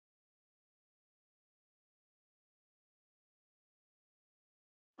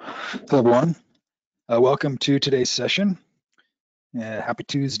Hello, everyone. Welcome to today's session. Happy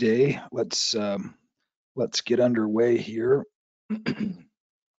Tuesday. Let's get underway here.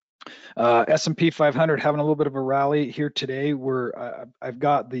 S&P 500 having a little bit of a rally here today. I've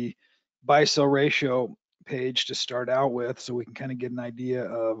got the buy-sell ratio page to start out with, so we can kind of get an idea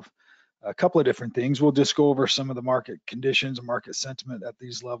of a couple of different things. We'll just go over some of the market conditions, market sentiment at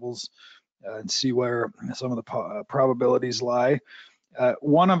these levels, and see where some of the probabilities lie.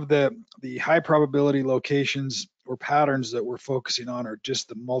 One of the high probability locations or patterns that we're focusing on are just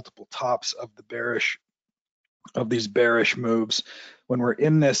the multiple tops of these bearish moves. When we're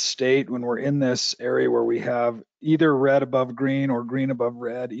in this state, when we're in this area where we have either red above green or green above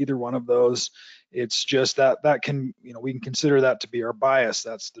red, either one of those, it's just that can, we can consider that to be our bias.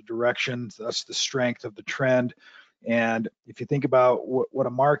 That's the direction, that's the strength of the trend. And if you think about what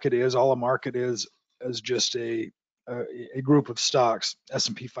a market is, all a market is just a group of stocks.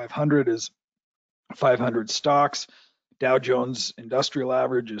 S&P 500 is 500 stocks. Dow Jones Industrial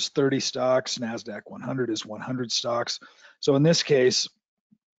Average is 30 stocks. NASDAQ 100 is 100 stocks. So in this case,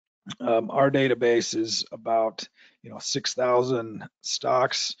 our database is about 6,000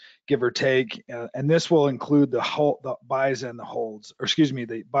 stocks, give or take, and this will include the buys and the holds, or excuse me,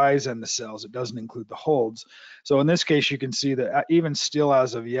 the buys and the sells. It doesn't include the holds. So in this case, you can see that even still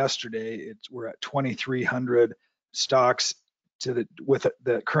as of yesterday, we're at 2,300 stocks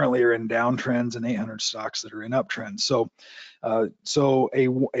that currently are in downtrends and 800 stocks that are in uptrends. So,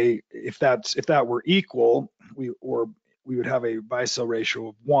 if that were equal, we would have a buy-sell ratio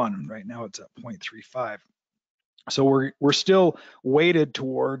of 1. Right now it's at 0.35. So we're still weighted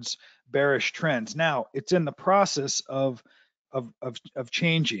towards bearish trends. Now it's in the process of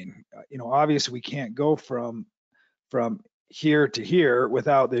changing. Obviously we can't go from here to here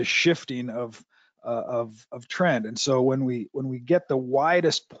without this shifting of trend. And so when we get the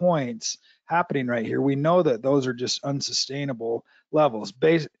widest points happening right here, we know that those are just unsustainable levels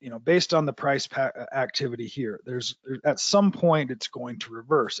based on the price activity here. There's at some point it's going to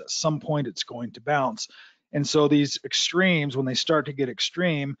reverse, at some point it's going to bounce. And so these extremes, when they start to get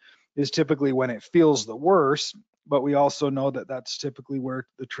extreme, is typically when it feels the worst, but we also know that that's typically where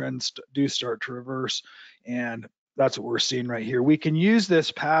the trends do start to reverse, and that's what we're seeing right here. We can use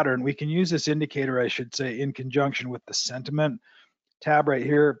this pattern, we can use this indicator, I should say, in conjunction with the sentiment tab right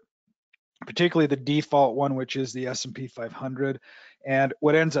here, particularly the default one, which is the S&P 500. And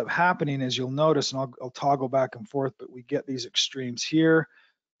what ends up happening is, you'll notice, and I'll toggle back and forth, but we get these extremes here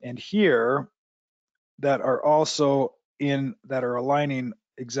and here that are also that are aligning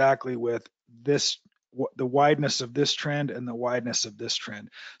exactly with this, the wideness of this trend and the wideness of this trend.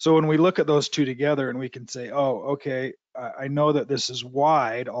 So when we look at those two together, and we can say, oh, okay, I know that this is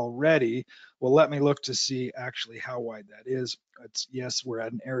wide already. Well, let me look to see actually how wide that is. Yes, we're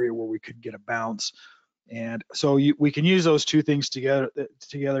at an area where we could get a bounce. And so we can use those two things together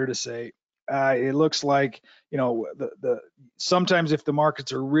to say, it looks like, sometimes if the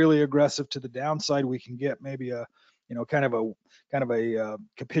markets are really aggressive to the downside, we can get maybe a kind of a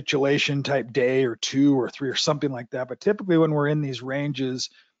capitulation type day or 2 or 3 or something like that. But typically when we're in these ranges,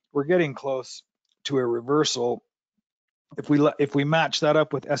 we're getting close to a reversal. If we match that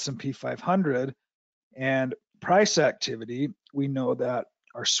up with S&P 500 and price activity, we know that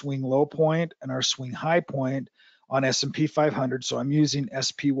our swing low point and our swing high point on S&P 500. So I'm using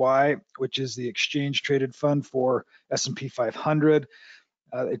SPY, which is the exchange traded fund for S&P 500.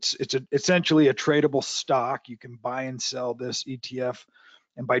 It's essentially a tradable stock. You can buy and sell this ETF,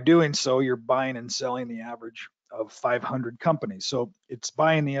 and by doing so, you're buying and selling the average of 500 companies. So it's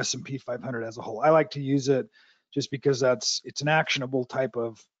buying the S&P 500 as a whole. I like to use it just because it's an actionable type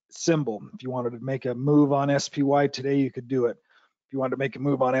of symbol. If you wanted to make a move on SPY today, you could do it. If you wanted to make a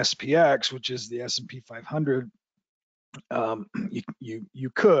move on SPX, which is the S&P 500, you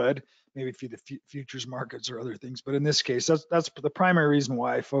could, maybe through the futures markets or other things. But in this case, that's the primary reason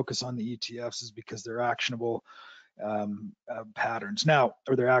why I focus on the ETFs, is because they're actionable patterns now,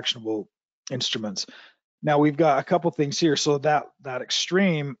 or they're actionable instruments. Now we've got a couple things here. So that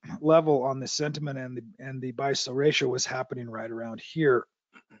extreme level on the sentiment and the buy-sell ratio was happening right around here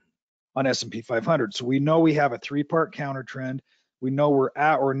on S&P 500. So we know we have a 3-part counter trend. We know we're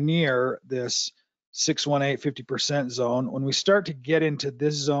at or near this 618 50% zone. When we start to get into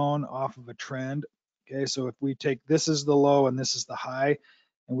this zone off of a trend, okay, so if we take this is the low and this is the high,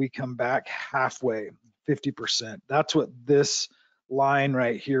 and we come back halfway, 50%, that's what this line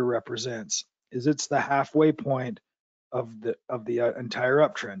right here represents. It's the halfway point of the entire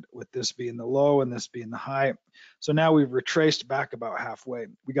uptrend, with this being the low and this being the high. So now we've retraced back about halfway.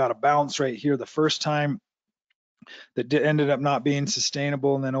 We got a bounce right here the first time. that ended up not being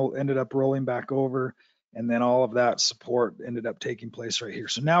sustainable, and then ended up rolling back over, and then all of that support ended up taking place right here.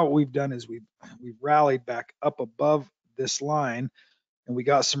 So now what we've done is we've rallied back up above this line, and we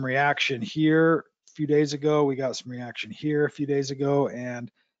got some reaction here a few days ago. We got some reaction here a few days ago,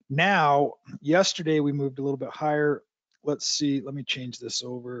 and now yesterday we moved a little bit higher. Let's see, let me change this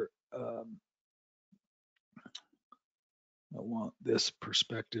over. I want this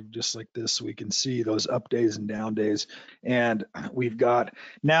perspective just like this so we can see those up days and down days. And we've got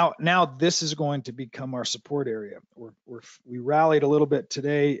now this is going to become our support area. We rallied a little bit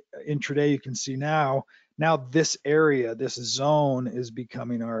today intraday. You can see now this area, this zone is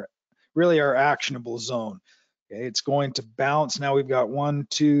becoming really our actionable zone. Okay, it's going to bounce. Now we've got 1,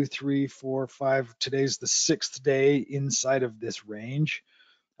 2, 3, 4, 5. Today's the 6th day inside of this range,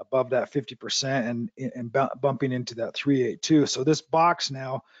 above that 50% and bumping into that 382. So this box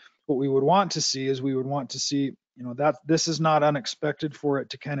now, what we would want to see is we would want to see, that this is not unexpected for it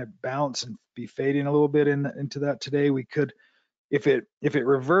to kind of bounce and be fading a little bit into that today. We could, if it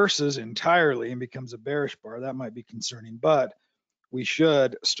reverses entirely and becomes a bearish bar, that might be concerning, but we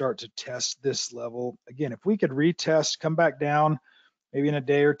should start to test this level again. If we could retest, come back down, maybe in a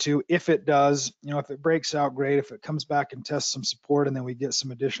day or two. If it does, if it breaks out, great. If it comes back and tests some support and then we get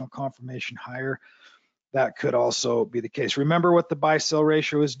some additional confirmation higher, that could also be the case. Remember what the buy-sell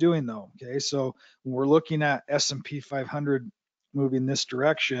ratio is doing though, okay? So when we're looking at S&P 500 moving this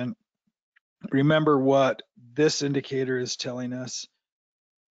direction, remember what this indicator is telling us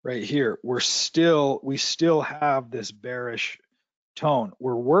right here. We still have this bearish tone.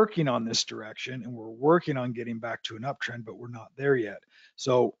 We're working on this direction and we're working on getting back to an uptrend, but we're not there yet.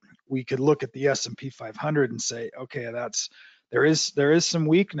 So we could look at the S&P 500 and say, okay, there is some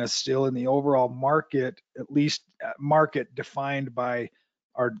weakness still in the overall market, at least market defined by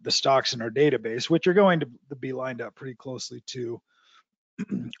the stocks in our database, which are going to be lined up pretty closely to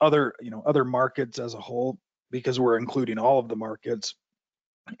other markets as a whole, because we're including all of the markets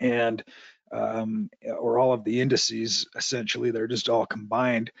and or all of the indices. Essentially, they're just all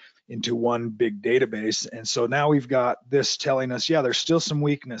combined into one big database. And so now we've got this telling us, yeah, there's still some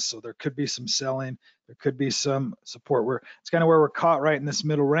weakness. So there could be some selling, there could be some support. It's kind of where we're caught right in this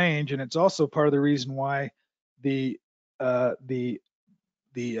middle range, and it's also part of the reason why the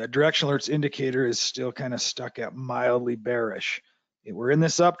direction alerts indicator is still kind of stuck at mildly bearish. We're in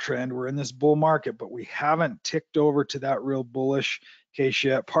this uptrend, we're in this bull market, but we haven't ticked over to that real bullish case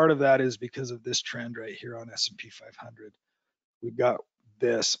yet. Part of that is because of this trend right here on S&P 500. We've got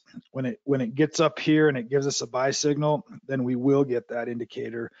this. When it gets up here and it gives us a buy signal, then we will get that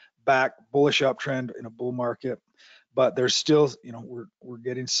indicator back, bullish uptrend in a bull market. But there's still, we're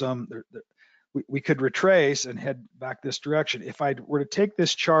getting some. We could retrace and head back this direction. If I were to take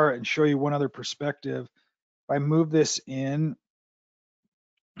this chart and show you one other perspective, if I move this in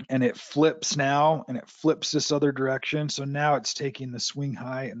and it flips now and it flips this other direction, so now it's taking the swing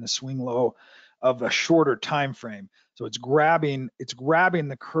high and the swing low of a shorter time frame. So it's grabbing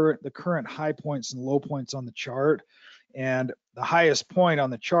the current high points and low points on the chart, and the highest point on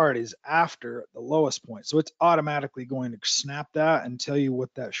the chart is after the lowest point. So it's automatically going to snap that and tell you what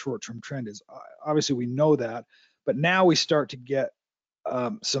that short-term trend is. Obviously, we know that, but now we start to get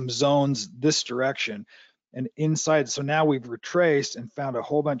some zones this direction and inside. So now we've retraced and found a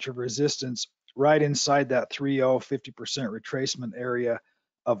whole bunch of resistance right inside that 3.0 50% retracement area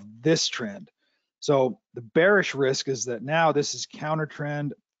of this trend. So the bearish risk is that now this is counter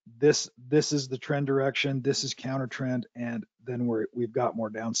trend. This is the trend direction. This is counter trend, and then we've got more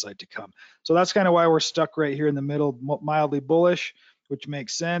downside to come. So that's kind of why we're stuck right here in the middle, mildly bullish, which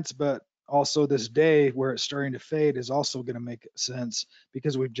makes sense. But also this day where it's starting to fade is also going to make sense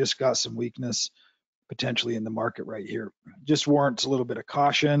because we've just got some weakness potentially in the market right here. Just warrants a little bit of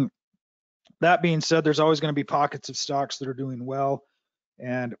caution. That being said, there's always going to be pockets of stocks that are doing well,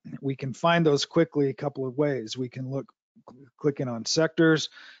 and we can find those quickly a couple of ways. We can look clicking on sectors.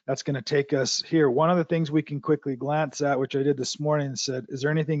 That's going to take us here. One of the things we can quickly glance at, which I did this morning, and said, is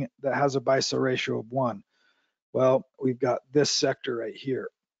there anything that has a buy-sell ratio of 1? Well, we've got this sector right here,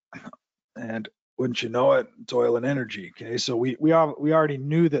 and wouldn't you know it, it's oil and energy. Okay, so we already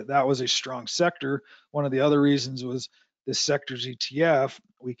knew that was a strong sector. One of the other reasons was this sector's ETF.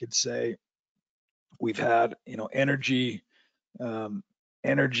 We could say we've had, energy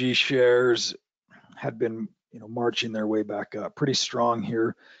shares had been, marching their way back up pretty strong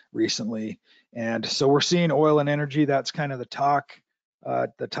here recently. And so we're seeing oil and energy. That's kind of the talk of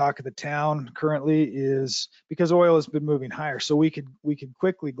the town currently, is because oil has been moving higher. So we could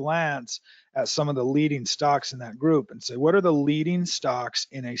quickly glance at some of the leading stocks in that group and say, what are the leading stocks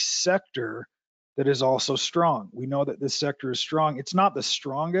in a sector that is also strong. We know that this sector is strong. It's not the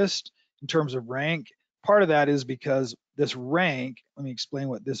strongest in terms of rank. Part of that is because this rank, let me explain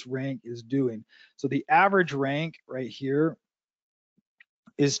what this rank is doing. So the average rank right here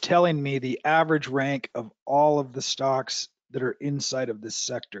is telling me the average rank of all of the stocks that are inside of this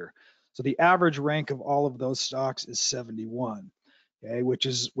sector. So the average rank of all of those stocks is 71, okay, which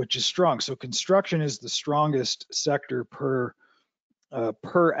is strong. So construction is the strongest sector per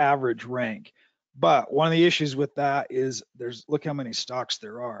average rank. But one of the issues with that is look how many stocks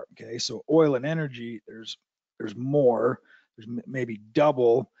there are. Okay, so oil and energy, there's more, there's maybe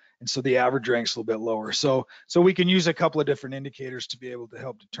double, and so the average rank's a little bit lower. So we can use a couple of different indicators to be able to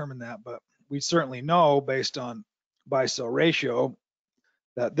help determine that. But we certainly know based on buy sell ratio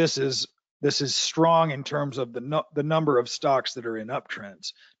that this is strong in terms of the number of stocks that are in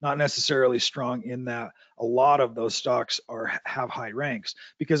uptrends, not necessarily strong in that a lot of those stocks have high ranks,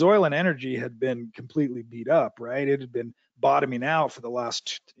 because oil and energy had been completely beat up, right? It had been bottoming out for the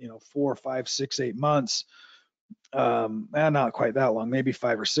last 4, 5, 6, 8 months, and not quite that long, maybe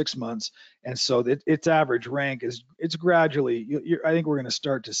 5 or 6 months. And so its average rank it's gradually, I think we're going to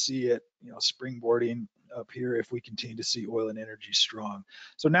start to see it, springboarding up here if we continue to see oil and energy strong.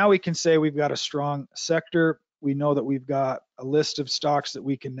 So now we can say we've got a strong sector. We know that we've got a list of stocks that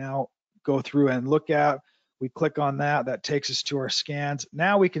we can now go through and look at. We click on that, that takes us to our scans.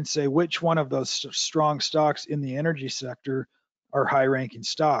 Now we can say which one of those strong stocks in the energy sector are high ranking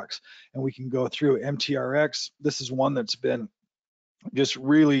stocks. And we can go through MTRX. This is one that's been just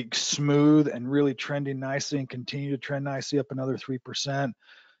really smooth and really trending nicely and continue to trend nicely up another 3%.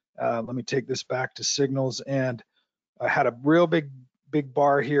 Let me take this back to signals, and I had a real big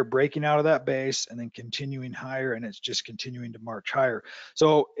bar here breaking out of that base and then continuing higher, and it's just continuing to march higher.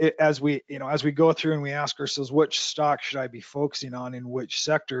 So as we go through and we ask ourselves which stock should I be focusing on in which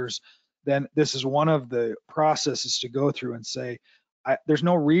sectors, then this is one of the processes to go through and say, there's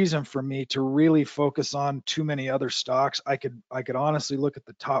no reason for me to really focus on too many other stocks. I could honestly look at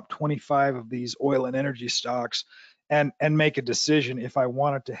the top 25 of these oil and energy stocks and make a decision if I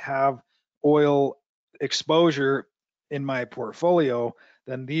wanted to have oil exposure in my portfolio,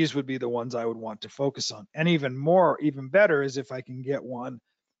 then these would be the ones I would want to focus on. And even better is if I can get one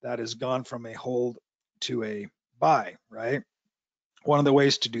that has gone from a hold to a buy, right? One of the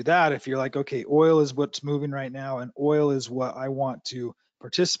ways to do that, if you're like, okay, oil is what's moving right now and oil is what I want to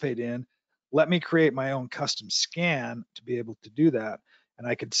participate in, let me create my own custom scan to be able to do that. And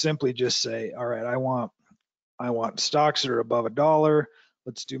I could simply just say, all right, I want stocks that are above $1.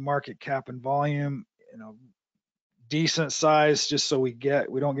 Let's do market cap and volume, decent size, just so we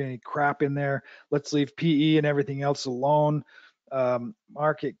don't get any crap in there. Let's leave PE and everything else alone.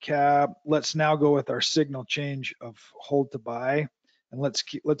 Market cap. Let's now go with our signal change of hold to buy, and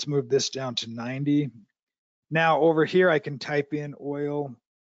let's move this down to 90. Now over here, I can type in oil.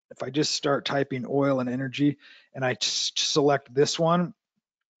 If I just start typing oil and energy, and I select this one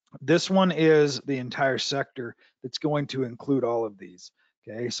is the entire sector that's going to include all of these.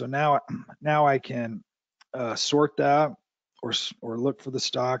 Okay, so now I can sort that or look for the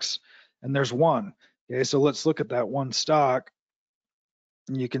stocks, and there's one. Okay, so let's look at that one stock,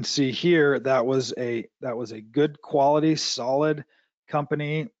 and you can see here that was a good quality, solid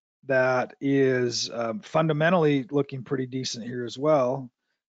company that is fundamentally looking pretty decent here as well.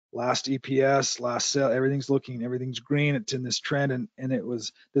 Last EPS, last sale, everything's green. It's in this trend, and it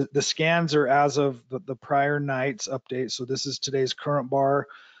was the scans are as of the prior night's update. So this is today's current bar,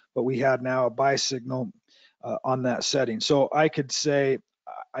 but we had now a buy signal on that setting. So I could say,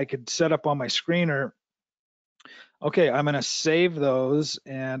 I could set up on my screener, okay, I'm going to save those,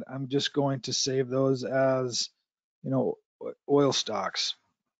 and I'm just going to save those as, oil stocks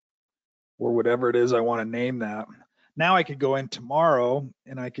or whatever it is I want to name that. Now I could go in tomorrow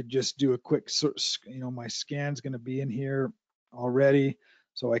and I could just do a quick, my scan's going to be in here already.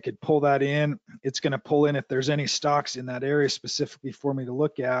 So I could pull that in. It's going to pull in if there's any stocks in that area specifically for me to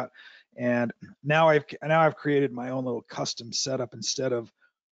look at. And now I've created my own little custom setup instead of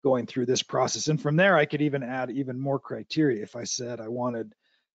going through this process. And from there, I could even add even more criteria. If I said I wanted,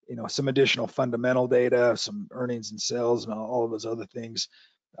 some additional fundamental data, some earnings and sales and all of those other things,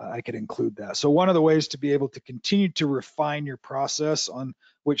 I could include that. So one of the ways to be able to continue to refine your process on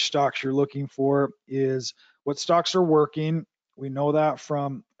which stocks you're looking for is what stocks are working. We know that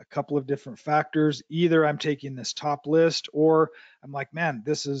from a couple of different factors. Either I'm taking this top list, or I'm like, man,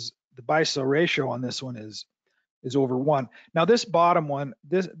 this is the buy sell ratio on this one is over 1. Now this bottom one,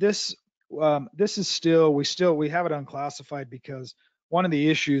 this is still, we have it unclassified because one of the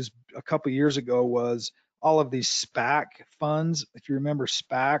issues a couple of years ago was all of these SPAC funds. If you remember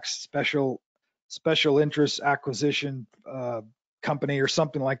SPACs, special interest acquisition company or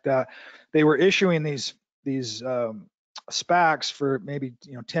something like that. They were issuing these SPACs for maybe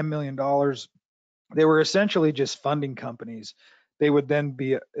 $10 million. They were essentially just funding companies. They would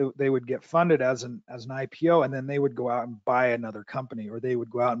get funded as an IPO, and then they would go out and buy another company, or they would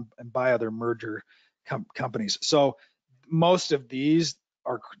go out and buy other merger companies. So most of these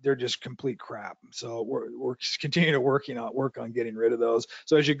they're just complete crap. So we're continuing to work on getting rid of those.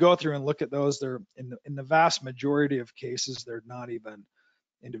 So as you go through and look at those, they're in the vast majority of cases, they're not even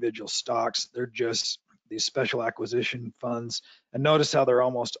individual stocks. They're just these special acquisition funds. And notice how they're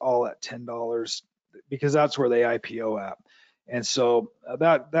almost all at $10, because that's where they IPO at. And so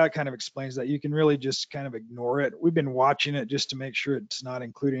that kind of explains that. You can really just kind of ignore it. We've been watching it just to make sure it's not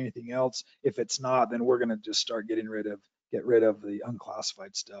including anything else. If it's not, then we're going to just start get rid of the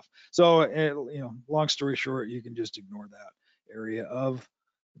unclassified stuff. So, long story short, you can just ignore that area of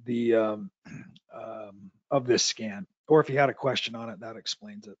the of this scan. Or if you had a question on it, that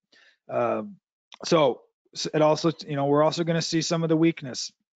explains it. So it also, we're also going to see some of the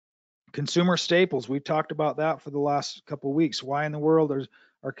weakness. Consumer staples, we've talked about that for the last couple of weeks. Why in the world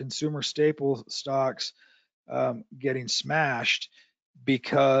are consumer staple stocks getting smashed?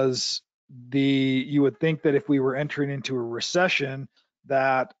 Because you would think that if we were entering into a recession,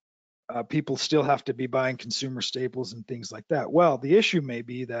 that people still have to be buying consumer staples and things like that. Well, the issue may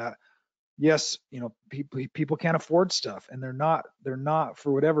be that yes, people can't afford stuff, and they're not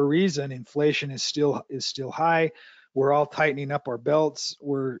for whatever reason. Inflation is still high. We're all tightening up our belts.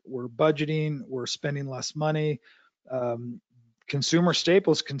 We're budgeting. We're spending less money. Consumer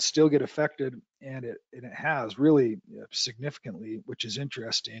staples can still get affected, and it has really significantly, which is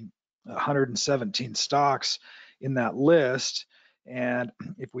interesting. 117 stocks in that list, and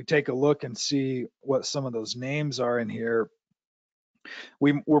if we take a look and see what some of those names are in here,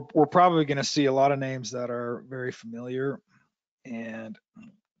 we're probably going to see a lot of names that are very familiar. And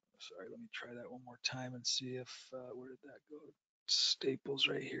sorry, let me try that one more time and see if where did that go? Staples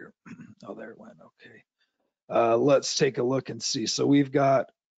right here. Oh, there it went. Okay. Let's take a look and see. So we've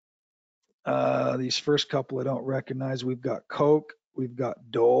got these first couple I don't recognize. We've got Coke, we've got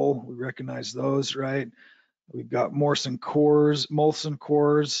Dole. We recognize those, right? We've got Molson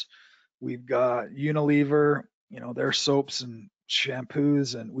Coors. We've got Unilever, their soaps and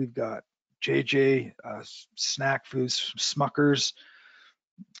shampoos, and we've got JJ Snack Foods, Smuckers,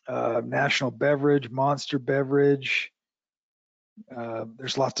 National Beverage, Monster Beverage.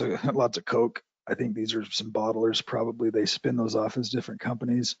 There's lots of Coke. I think these are some bottlers. Probably they spin those off as different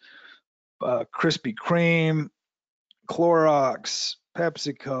companies. Krispy Kreme, Clorox,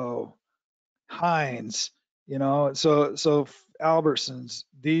 PepsiCo, Heinz. So Albertsons,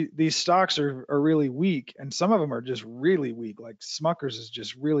 these stocks are really weak, and some of them are just really weak. Like Smuckers has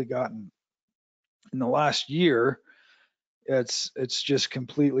just really gotten, in the last year, it's just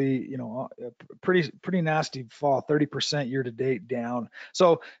completely, pretty nasty fall, 30% year to date down.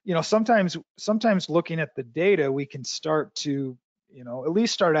 So, sometimes looking at the data, we can start to, at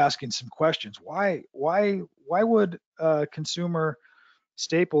least start asking some questions. Why would consumer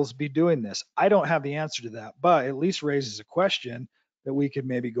staples be doing this? I don't have the answer to that, but at least raises a question that we could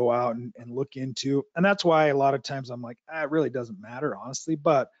maybe go out and look into. And that's why a lot of times I'm like, it really doesn't matter, honestly.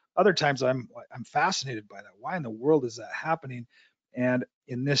 But other times I'm fascinated by that. Why in the world is that happening? And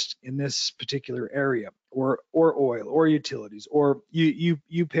in this particular area, or oil, or utilities, or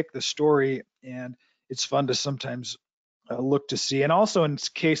you pick the story, and it's fun to sometimes look to see. And also in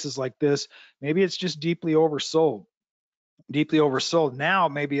cases like this, maybe it's just deeply oversold. Now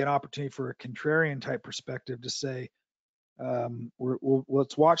maybe an opportunity for a contrarian type perspective to say,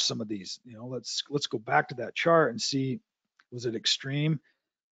 let's watch some of these. Let's go back to that chart and see, was it extreme?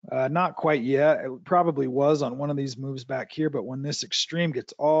 Not quite yet. It probably was on one of these moves back here, but when this extreme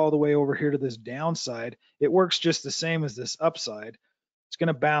gets all the way over here to this downside, it works just the same as this upside. It's going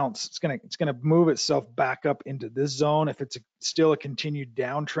to bounce. It's going to move itself back up into this zone. If it's still a continued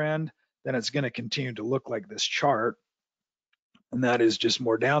downtrend, then it's going to continue to look like this chart. And that is just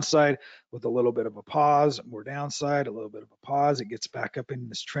more downside with a little bit of a pause, more downside, a little bit of a pause. It gets back up in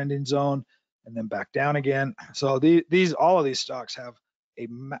this trending zone and then back down again. So all of these stocks have a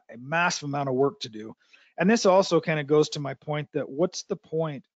massive amount of work to do. And this also kind of goes to my point that what's the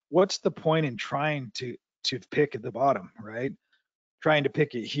point in trying to pick at the bottom, right? Trying to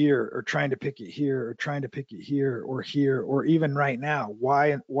pick it here, or trying to pick it here, or trying to pick it here, or even right now.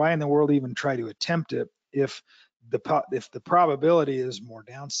 Why in the world even try to attempt it if the probability is more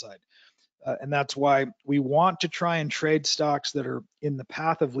downside? And that's why we want to try and trade stocks that are in the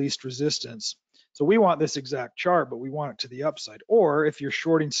path of least resistance, So we want this exact chart, but we want it to the upside. Or if you're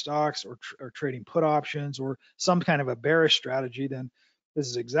shorting stocks or trading put options or some kind of a bearish strategy, then this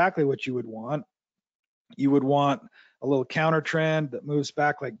is exactly what you would want. You would want a little counter trend that moves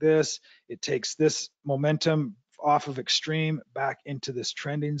back like this. It takes this momentum off of extreme back into this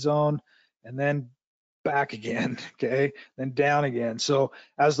trending zone and then back again, okay, then down again. So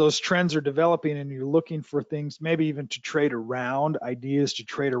as those trends are developing and you're looking for things, maybe even to trade around, ideas to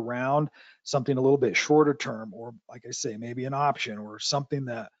trade around something a little bit shorter term, or like I say, maybe an option or something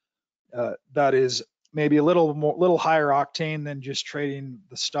that is maybe a little higher octane than just trading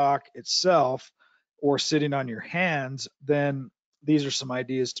the stock itself or sitting on your hands, then these are some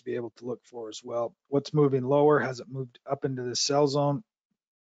ideas to be able to look for as well. What's moving lower? Has it moved up into the sell zone?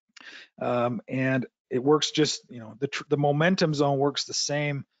 And it works just, the momentum zone works the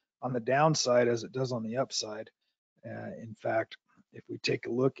same on the downside as it does on the upside. In fact, if we take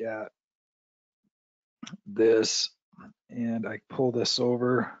a look at this and I pull this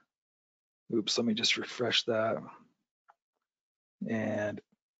over, oops, let me just refresh that. And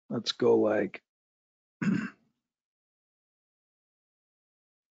let's go like, let's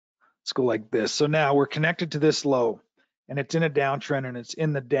go like this. So now we're connected to this low and it's in a downtrend and it's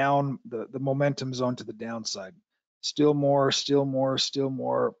in the momentum zone to the downside. Still more, still more, still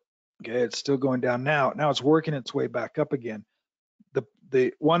more. Okay, it's still going down now. Now it's working its way back up again.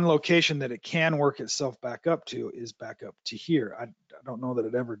 The one location that it can work itself back up to is back up to here. I don't know that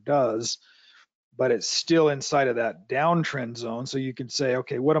it ever does, but it's still inside of that downtrend zone. So you can say,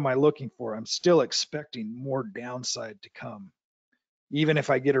 okay, what am I looking for? I'm still expecting more downside to come. Even if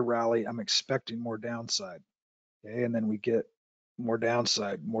I get a rally, I'm expecting more downside. Okay, and then we get more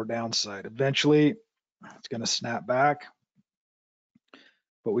downside, more downside. Eventually, it's going to snap back,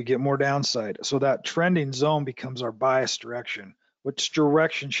 but we get more downside. So that trending zone becomes our bias direction. Which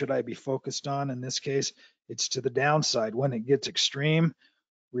direction should I be focused on? In this case, it's to the downside. When it gets extreme,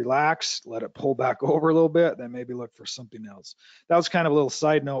 relax, let it pull back over a little bit, then maybe look for something else. That was kind of a little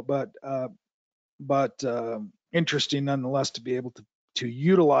side note, but interesting nonetheless to be able to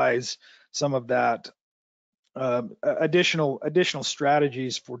utilize some of that additional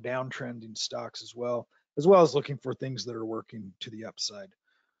strategies for downtrending stocks as well as looking for things that are working to the upside.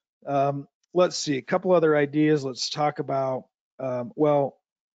 Let's see, a couple other ideas. Let's talk about,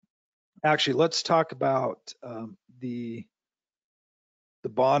 let's talk about the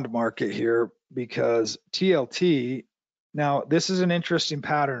bond market here, because TLT, now this is an interesting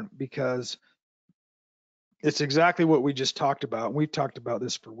pattern because it's exactly what we just talked about. We've talked about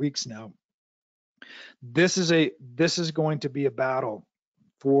this for weeks now. This is going to be a battle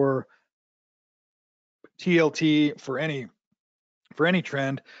for TLT, for any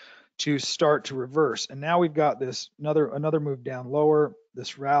trend to start to reverse. And now we've got this another move down lower,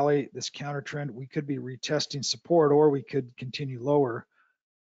 this rally, this counter trend. We could be retesting support or we could continue lower.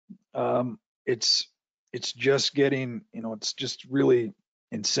 It's just getting, it's just really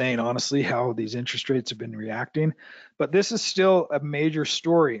insane, honestly, how these interest rates have been reacting. But this is still a major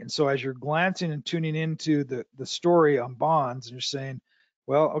story. And so as you're glancing and tuning into the story on bonds, and you're saying,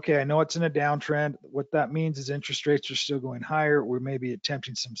 well, okay, I know it's in a downtrend. What that means is interest rates are still going higher. We may be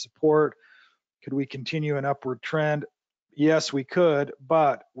attempting some support. Could we continue an upward trend? Yes, we could,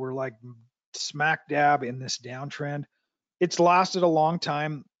 but we're like smack dab in this downtrend. It's lasted a long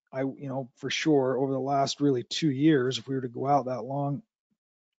time. For sure, over the last really 2 years, if we were to go out that long,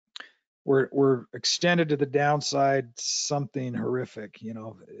 we're extended to the downside, something horrific.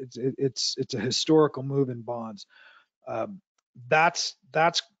 It's a historical move in bonds. That's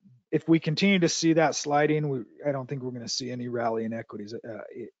if we continue to see that sliding, I don't think we're going to see any rally in equities.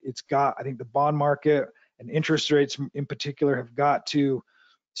 I think the bond market and interest rates in particular have got to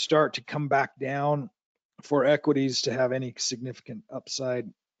start to come back down for equities to have any significant upside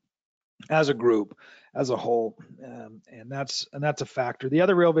as a group, as a whole, and that's a factor. The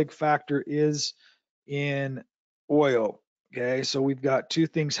other real big factor is in oil. Okay, so we've got two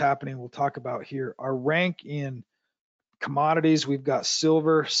things happening. We'll talk about here. Our rank in commodities, we've got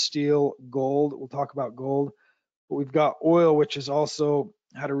silver, steel, gold. We'll talk about gold, but we've got oil, which has also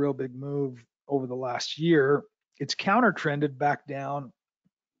had a real big move over the last year. It's counter trended back down,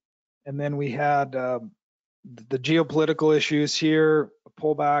 and then we had the geopolitical issues here, a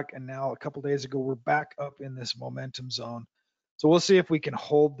pullback, and now a couple days ago we're back up in this momentum zone. So we'll see if we can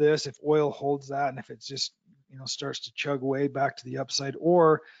hold this, if oil holds that, and if it's just starts to chug away back to the upside,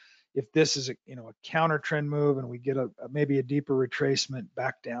 or if this is a counter trend move and we get maybe a deeper retracement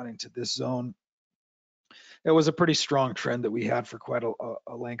back down into this zone. It was a pretty strong trend that we had for quite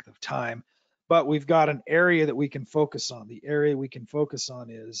a length of time, but we've got an area that we can focus on. The area we can focus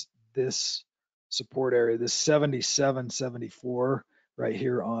on is this support area, this 77.74 right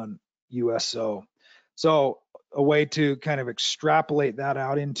here on USO. So a way to kind of extrapolate that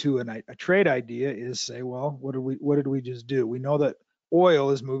out into a trade idea is say, well, what did we just do? We know that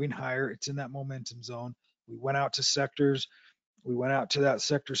oil is moving higher. It's in that momentum zone. We went out to sectors. We went out to that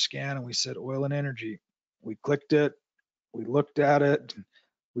sector scan and we said oil and energy. We clicked it. We looked at it.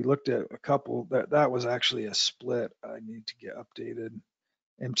 We looked at a couple. That was actually a split. I need to get updated.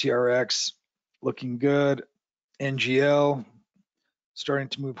 MTRX looking good. NGL starting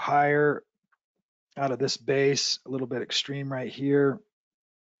to move higher out of this base, a little bit extreme right here.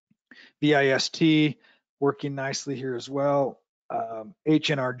 VIST working nicely here as well.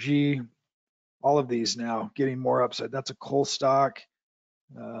 HNRG, all of these now getting more upside. That's a coal stock.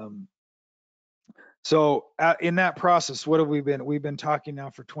 So in that process, what have we been? We've been talking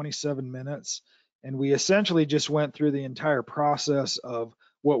now for 27 minutes, and we essentially just went through the entire process of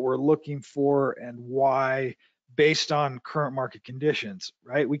what we're looking for and why based on current market conditions,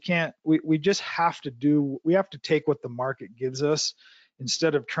 right? We just have to we have to take what the market gives us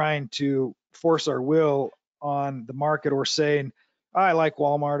instead of trying to force our will on the market or saying, I like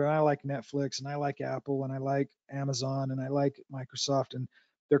Walmart and I like Netflix and I like Apple and I like Amazon and I like Microsoft and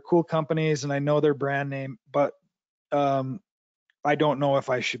they're cool companies and I know their brand name, but I don't know if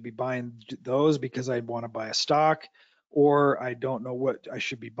I should be buying those because I want to buy a stock, or I don't know what I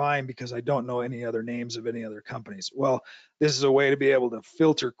should be buying because I don't know any other names of any other companies. Well, this is a way to be able to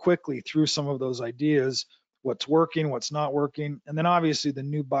filter quickly through some of those ideas, what's working, what's not working. And then obviously the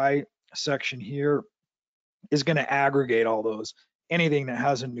new buy section here is going to aggregate all those. Anything that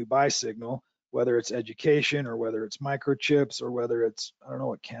has a new buy signal, whether it's education or whether it's microchips or whether it's, I don't know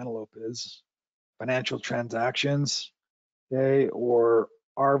what Cantaloupe is, financial transactions, okay, or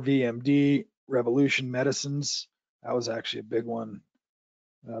RVMD, Revolution Medicines. That was actually a big one.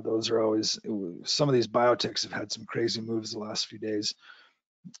 Those are always, some of these biotechs have had some crazy moves the last few days.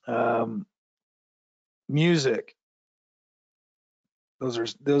 Music, those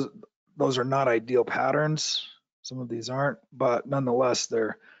are not ideal patterns. Some of these aren't, but nonetheless,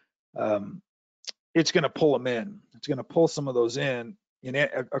 they're it's going to pull them in. It's going to pull some of those in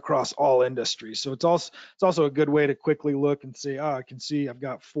across all industries. So it's also a good way to quickly look and say, I can see I've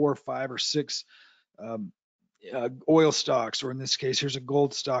got 4 or 5 or 6 oil stocks, or in this case, here's a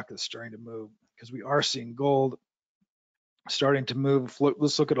gold stock that's starting to move because we are seeing gold starting to move.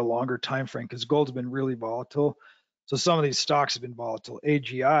 Let's look at a longer time frame because gold's been really volatile. So some of these stocks have been volatile.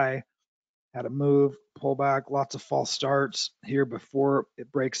 AGI had a move, pullback, lots of false starts here before it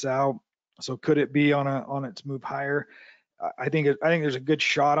breaks out. So could it be on its move higher? I think there's a good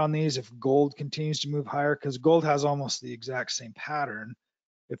shot on these if gold continues to move higher because gold has almost the exact same pattern.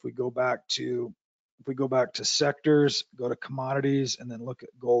 If we go back to sectors, go to commodities, and then look at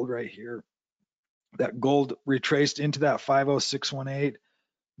gold right here. That gold retraced into that 50618.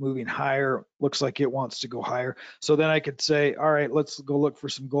 Moving higher, looks like it wants to go higher. So then I could say, all right, let's go look for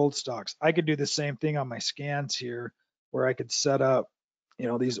some gold stocks. I could do the same thing on my scans here, where I could set up,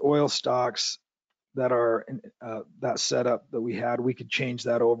 these oil stocks that are that setup that we had. We could change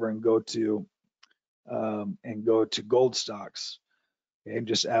that over and go to gold stocks, and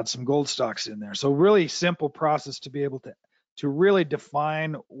just add some gold stocks in there. So really simple process to be able to really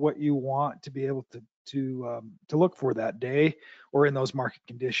define what you want to be able to look for that day or in those market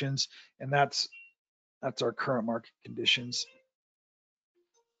conditions, and that's our current market conditions.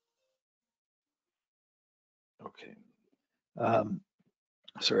 Okay.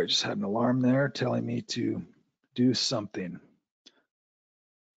 Sorry, I just had an alarm there telling me to do something.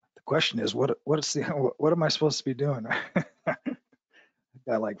 The question is, what am I supposed to be doing? I've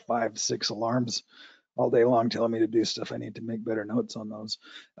got like 5, 6 alarms all day long telling me to do stuff. I need to make better notes on those.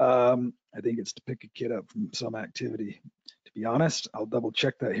 I think it's to pick a kid up from some activity. To be honest, I'll double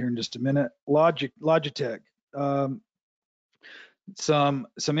check that here in just a minute. Logitech. Some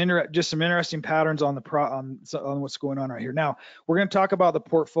interesting patterns on what's going on right here. Now we're going to talk about the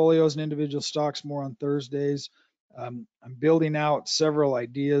portfolios and individual stocks more on Thursdays. I'm building out several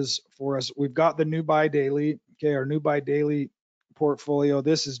ideas for us. We've got the new buy daily. Okay, our new buy daily portfolio.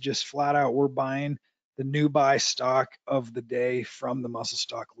 This is just flat out we're buying the new buy stock of the day from the muscle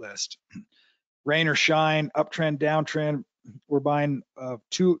stock list. Rain or shine, uptrend, downtrend, we're buying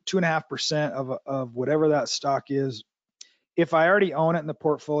 2.5% of whatever that stock is. If I already own it in the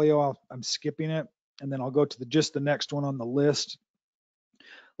portfolio, I'm skipping it, and then I'll go to just the next one on the list.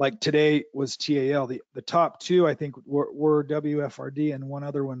 Like today was TAL. The top 2 I think were WFRD and one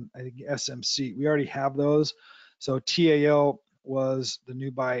other one, I think SMC. We already have those. So TAL was the new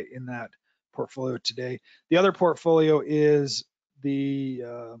buy in that portfolio today. The other portfolio is the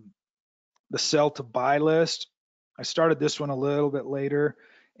the sell to buy list. I started this one a little bit later.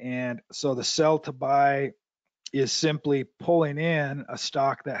 And so the sell to buy is simply pulling in a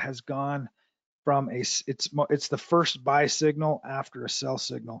stock that has gone from it's the first buy signal after a sell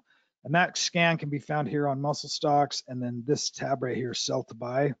signal. And that scan can be found here on muscle stocks. And then this tab right here, sell to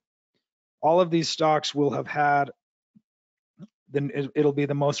buy. All of these stocks will have had, then it'll be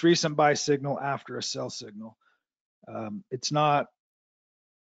the most recent buy signal after a sell signal. It's not,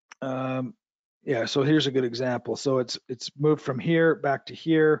 yeah, so here's a good example. So it's moved from here back to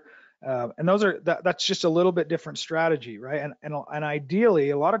here. And that's just a little bit different strategy, right? And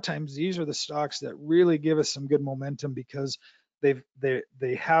ideally, a lot of times these are the stocks that really give us some good momentum because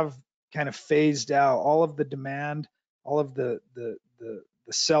they have kind of phased out all of the demand, all of the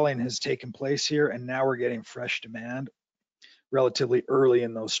selling has taken place here, and now we're getting fresh demand relatively early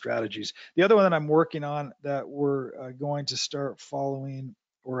in those strategies. The other one that I'm working on that we're going to start following,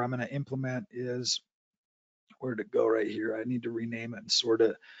 or I'm going to implement, is, where did it go? Right here. I need to rename it and sort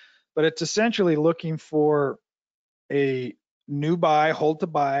it. But it's essentially looking for a new buy, hold to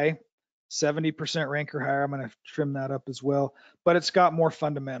buy, 70% rank or higher. I'm going to trim that up as well, but it's got more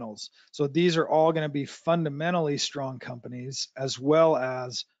fundamentals. So these are all going to be fundamentally strong companies as well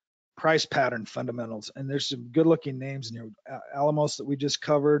as price pattern fundamentals. And there's some good looking names in here. Alamos that we just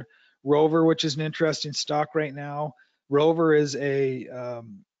covered, Rover, which is an interesting stock right now. Rover is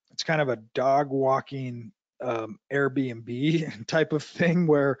it's kind of a dog walking Airbnb type of thing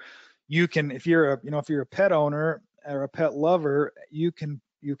where you can, if you're a pet owner or a pet lover, you can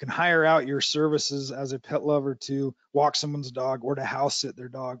hire out your services as a pet lover to walk someone's dog or to house sit their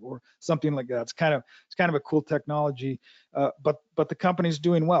dog or something like that. It's kind of a cool technology, but the company's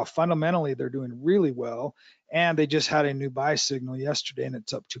doing well. Fundamentally, they're doing really well, and they just had a new buy signal yesterday, and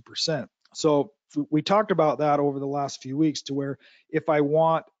it's up 2%. So we talked about that over the last few weeks, to where if I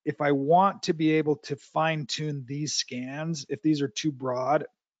want to be able to fine tune these scans, if these are too broad,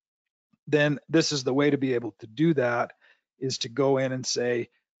 then this is the way to be able to do that, is to go in and say,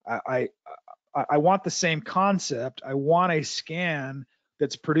 I want the same concept. I want a scan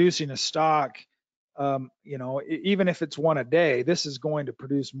that's producing a stock, even if it's one a day, this is going to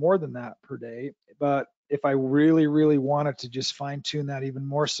produce more than that per day. But if I really, really wanted to just fine tune that even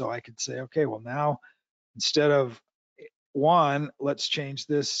more, so I could say, okay, well, now instead of 1, let's change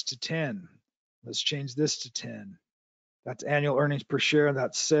this to 10. Let's change this to 10. That's annual earnings per share.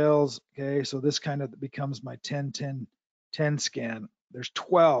 That's sales. Okay, so this kind of becomes my 10, 10, 10 scan. There's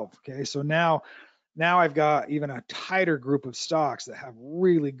 12. Okay, so now I've got even a tighter group of stocks that have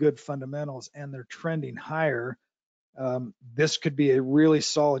really good fundamentals and they're trending higher. This could be a really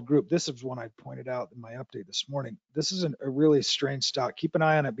solid group. This is one I pointed out in my update this morning. This is a really strange stock. Keep an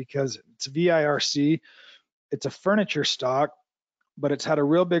eye on it because it's VIRC. It's a furniture stock, but it's had a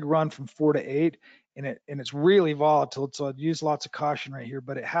real big run from 4 to 8, and it's really volatile. So I'd use lots of caution right here,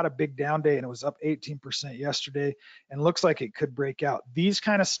 but it had a big down day and it was up 18% yesterday and looks like it could break out. These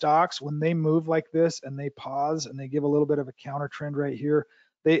kind of stocks, when they move like this and they pause and they give a little bit of a counter trend right here,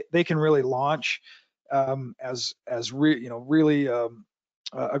 they can really launch as really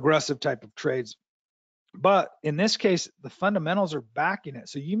aggressive type of trades. But in this case, the fundamentals are backing it.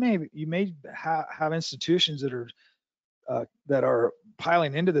 So you may have institutions that are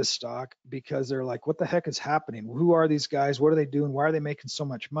piling into this stock because they're like, what the heck is happening? Who are these guys? What are they doing? Why are they making so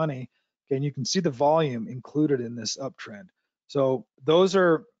much money? Okay, and you can see the volume included in this uptrend. So those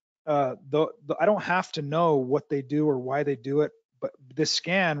are, I don't have to know what they do or why they do it, but this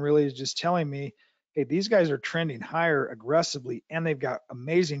scan really is just telling me, hey, these guys are trending higher aggressively and they've got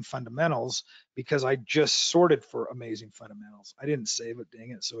amazing fundamentals because I just sorted for amazing fundamentals. I didn't save it,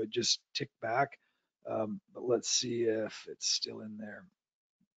 dang it, so it just ticked back. But let's see if it's still in there.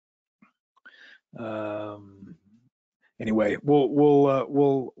 Anyway,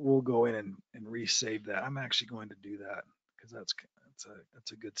 we'll go in and resave that. I'm actually going to do that because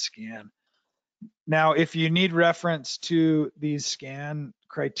that's a good scan. Now, if you need reference to these scan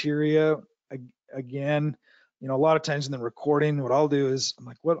criteria, again, a lot of times in the recording, what I'll do is I'm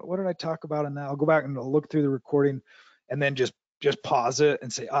like, what did I talk about in that? I'll go back and I'll look through the recording and then just pause it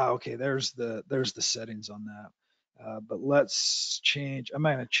and say, okay, there's the settings on that. But let's change. I'm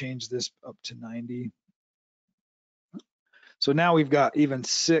going to change this up to 90. So now we've got even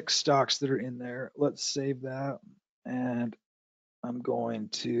 6 stocks that are in there. Let's save that. And I'm going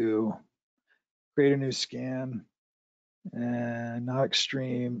to create a new scan and not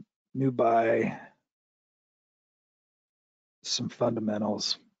extreme, new buy, some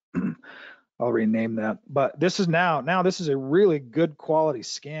fundamentals. I'll rename that. But this is now this is a really good quality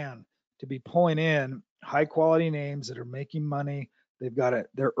scan to be pulling in high quality names that are making money, They've got it.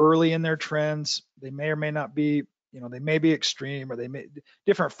 They're early in their trends. They may or may not be, they may be extreme, or they may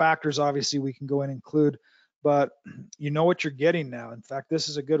different factors. Obviously, we can go and include, but you know what you're getting now. In fact, this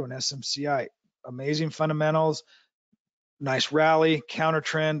is a good one. SMCI, amazing fundamentals, nice rally, counter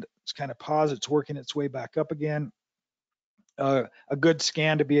trend. It's kind of paused. It's working its way back up again. A good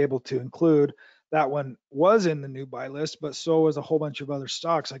scan to be able to include. That one was in the new buy list, but so was a whole bunch of other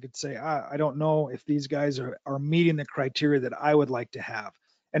stocks. I could say, I don't know if these guys are meeting the criteria that I would like to have.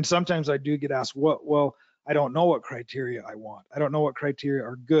 And sometimes I do get asked, well, I don't know what criteria I want. I don't know what criteria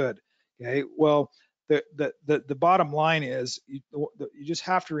are good. Okay. Well, the bottom line is you just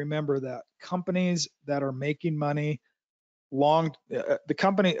have to remember that companies that are making money the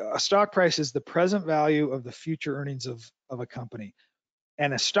company, a stock price is the present value of the future earnings of a company,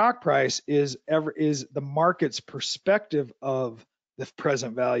 and a stock price is the market's perspective of the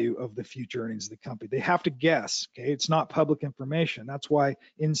present value of the future earnings of the company. They have to guess. Okay, it's not public information. That's why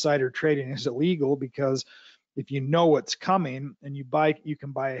insider trading is illegal, because if you know what's coming and you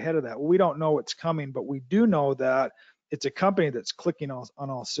can buy ahead of that. Well, we don't know what's coming, but we do know that it's a company that's clicking on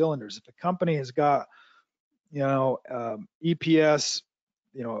all cylinders. If a company has got EPS,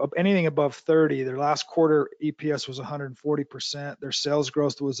 anything above 30, their last quarter EPS was 140%. Their sales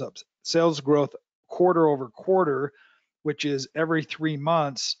growth was up, sales growth quarter over quarter, which is every 3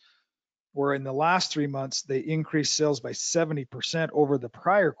 months, where in the last 3 months, they increased sales by 70% over the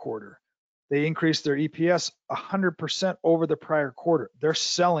prior quarter. They increased their EPS 100% over the prior quarter. They're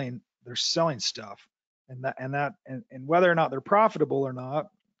selling stuff, and whether or not they're profitable or not,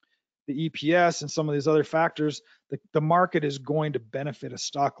 the EPS and some of these other factors, the market is going to benefit a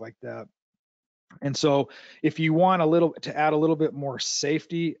stock like that. And so if you want to add a little bit more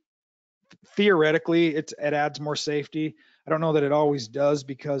safety, theoretically, it adds more safety. I don't know that it always does,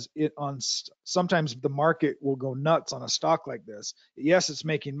 because sometimes the market will go nuts on a stock like this. Yes, it's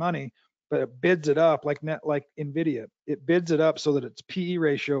making money, but it bids it up like Nvidia. It bids it up so that its PE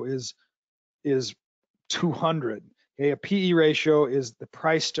ratio is 200. Okay, a PE ratio is the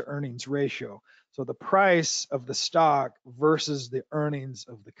price to earnings ratio. So the price of the stock versus the earnings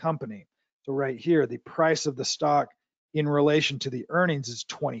of the company. So right here, the price of the stock in relation to the earnings is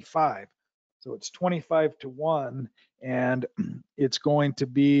 25. So it's 25 to 1, and it's going to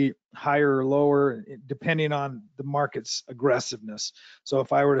be higher or lower depending on the market's aggressiveness. So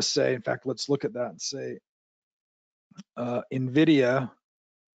if I were to say, in fact, let's look at that and say, Nvidia,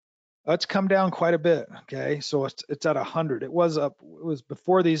 it's come down quite a bit. Okay, so it's at 100. It was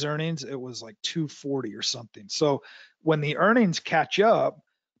before these earnings, it was like 240 or something. So when the earnings catch up,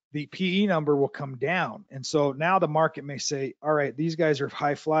 the PE number will come down, and so now the market may say, all right, these guys are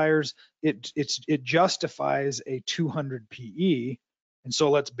high flyers. It justifies a 200 PE, and so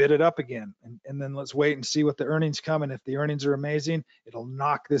let's bid it up again, and then let's wait and see what the earnings come. And if the earnings are amazing, it'll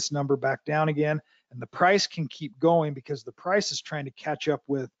knock this number back down again, and the price can keep going because the price is trying to catch up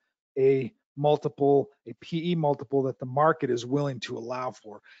with a PE multiple that the market is willing to allow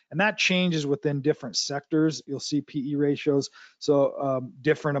for. And that changes within different sectors. You'll see PE ratios. So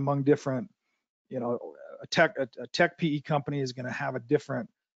different among different, a tech PE company is going to have a different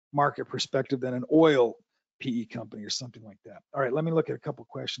market perspective than an oil PE company or something like that. All right, let me look at a couple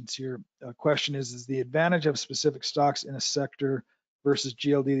questions here. Question is the advantage of specific stocks in a sector versus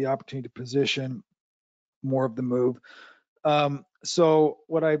GLD the opportunity to position more of the move? So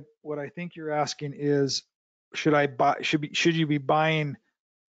what I think you're asking is, should you be buying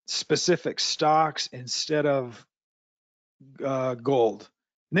specific stocks instead of gold?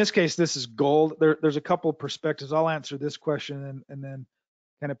 In this case, this is gold. There's a couple of perspectives. I'll answer this question and then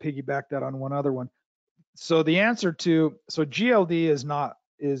kind of piggyback that on one other one. So the answer to GLD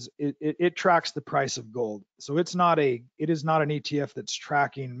it tracks the price of gold. So it is not an ETF that's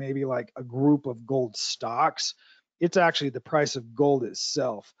tracking maybe like a group of gold stocks. It's actually the price of gold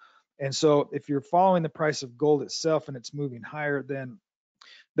itself. And so if you're following the price of gold itself and it's moving higher, then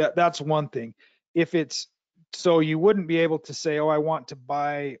that's one thing. So you wouldn't be able to say, oh, I want to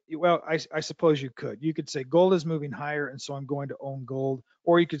buy, well, I suppose you could. You could say gold is moving higher, and so I'm going to own gold.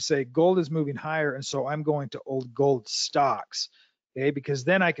 Or you could say gold is moving higher, and so I'm going to own gold stocks. Okay, because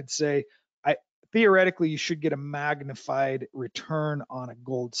then I could say, theoretically, you should get a magnified return on a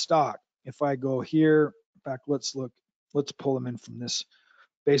gold stock. If I go here, in fact, let's pull them in from this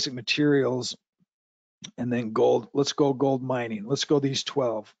basic materials and then gold. Let's go gold mining. Let's go these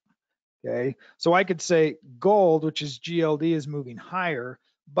 12. Okay, so I could say gold, which is GLD, is moving higher,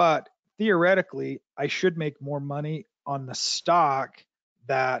 but theoretically, I should make more money on the stock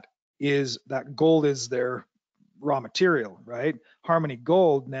that gold is their raw material, right? Harmony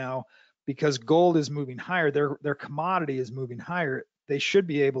Gold now, because gold is moving higher, their commodity is moving higher. they should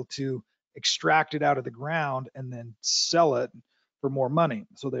be able to extract it out of the ground and then sell it for more money.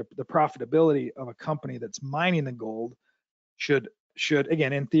 So the profitability of a company that's mining the gold should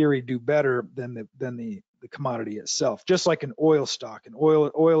again, in theory, do better than the commodity itself. Just like an oil stock, and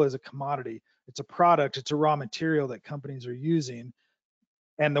oil is a commodity. It's a product. It's a raw material that companies are using,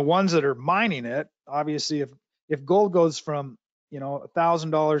 and the ones that are mining it, obviously, if gold goes from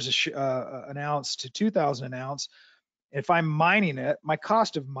 $1,000 an ounce to 2,000 an ounce, if I'm mining it, my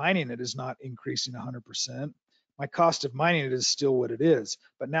cost of mining it is not increasing 100%. My cost of mining it is still what it is,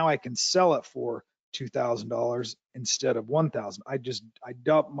 but now I can sell it for $2,000 instead of 1,000. I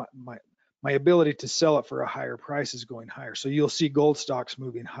double my ability to sell it for a higher price is going higher. So you'll see gold stocks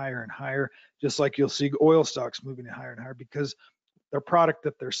moving higher and higher, just like you'll see oil stocks moving higher and higher, because their product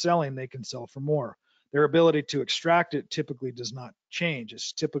that they're selling, they can sell for more. Their ability to extract it typically does not change.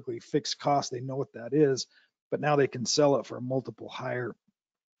 It's typically fixed cost. They know what that is, but now they can sell it for a multiple higher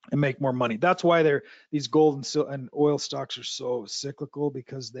and make more money. That's why these gold and oil stocks are so cyclical,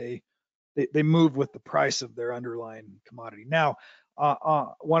 because they move with the price of their underlying commodity. Now,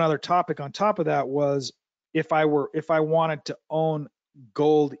 one other topic on top of that was if I wanted to own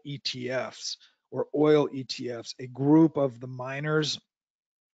gold ETFs or oil ETFs, a group of the miners.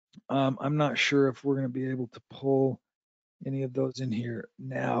 I'm not sure if we're going to be able to pull any of those in here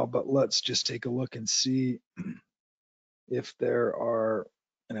now, but let's just take a look and see if there are,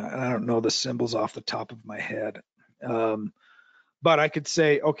 and I don't know the symbols off the top of my head. But I could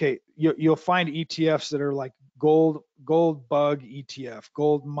say, okay, you'll find ETFs that are like gold bug ETF,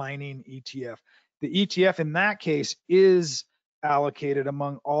 gold mining ETF. The ETF in that case is allocated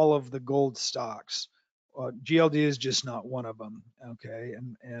among all of the gold stocks. GLD is just not one of them. Okay,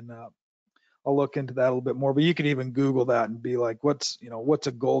 and I'll look into that a little bit more. But you could even Google that and be like, what's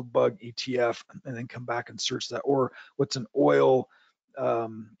a gold bug ETF, and then come back and search that, or what's an oil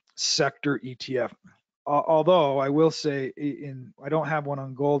sector ETF. Although I will say, I don't have one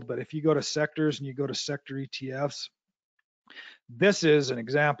on gold, but if you go to sectors and you go to sector ETFs, this is an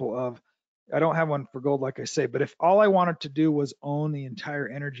example of, I don't have one for gold, like I say, but if all I wanted to do was own the entire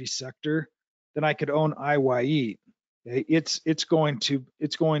energy sector, then I could own IYE. Okay? It's going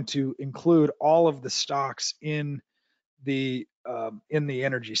to include all of the stocks in the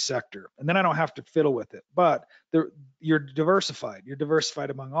energy sector, and then I don't have to fiddle with it. But you're diversified. You're diversified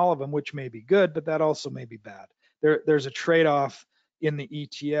among all of them, which may be good, but that also may be bad. There's a trade-off in the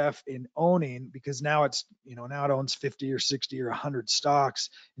ETF in owning, because now it owns 50 or 60 or 100 stocks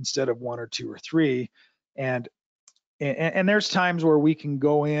instead of one or two or three, and there's times where we can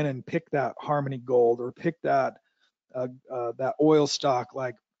go in and pick that Harmony Gold or pick that oil stock,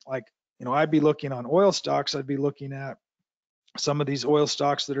 like I'd be looking on oil stocks. I'd be looking at some of these oil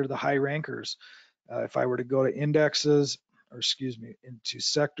stocks that are the high rankers. If I were to go to indexes, or excuse me, into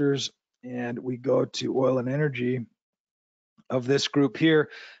sectors, and we go to oil and energy of this group here,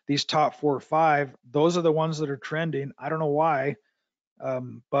 these top 4 or 5, those are the ones that are trending. I don't know why,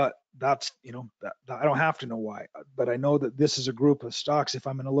 but that's, I don't have to know why, but I know that this is a group of stocks. If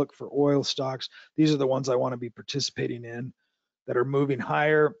I'm going to look for oil stocks, these are the ones I want to be participating in that are moving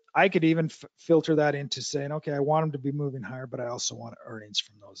higher. I could even filter that into saying, okay, I want them to be moving higher, but I also want earnings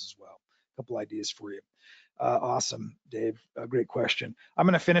from those as well. A couple ideas for you. Awesome, Dave. Great question. I'm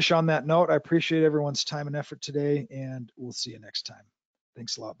going to finish on that note. I appreciate everyone's time and effort today, and we'll see you next time.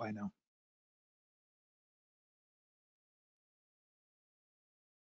 Thanks a lot. Bye now.